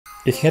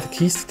If you had the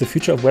keys to the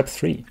future of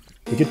Web3,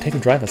 would you take the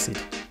driver's seat?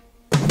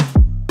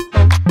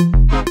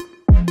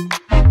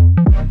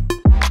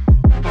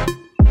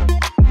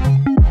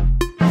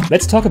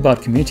 Let's talk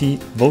about community,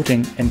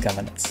 voting and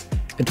governance.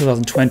 In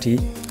 2020,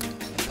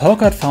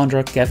 Polkadot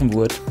founder Gavin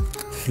Wood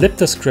flipped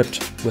the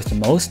script with the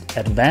most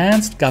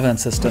advanced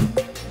governance system,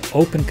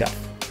 OpenGov.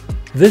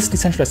 This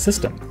decentralized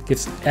system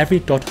gives every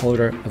dot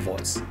holder a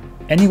voice.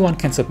 Anyone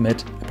can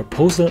submit a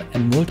proposal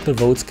and multiple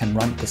votes can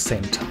run at the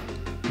same time.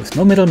 With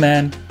no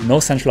middleman, no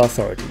central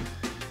authority.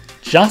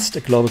 Just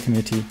a global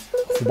community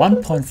of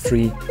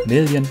 1.3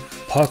 million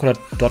Polkadot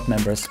DAO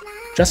members,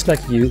 just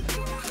like you,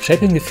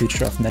 shaping the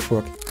future of the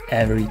network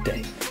every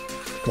day.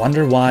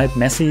 Wonder why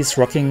Messi is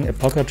rocking a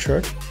Polkadot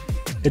shirt?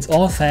 It's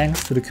all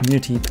thanks to the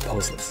community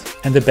proposals.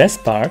 And the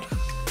best part,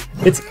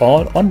 it's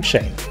all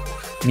on-chain,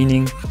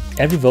 meaning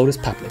every vote is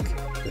public,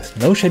 with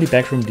no shady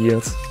backroom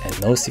deals and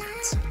no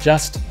secrets.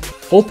 Just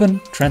open,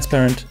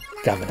 transparent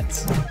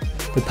governance.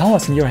 The power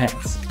is in your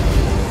hands.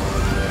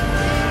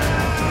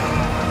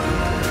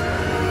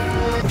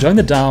 Join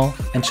the DAO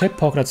and shape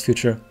Polkadot's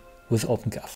future with OpenGov.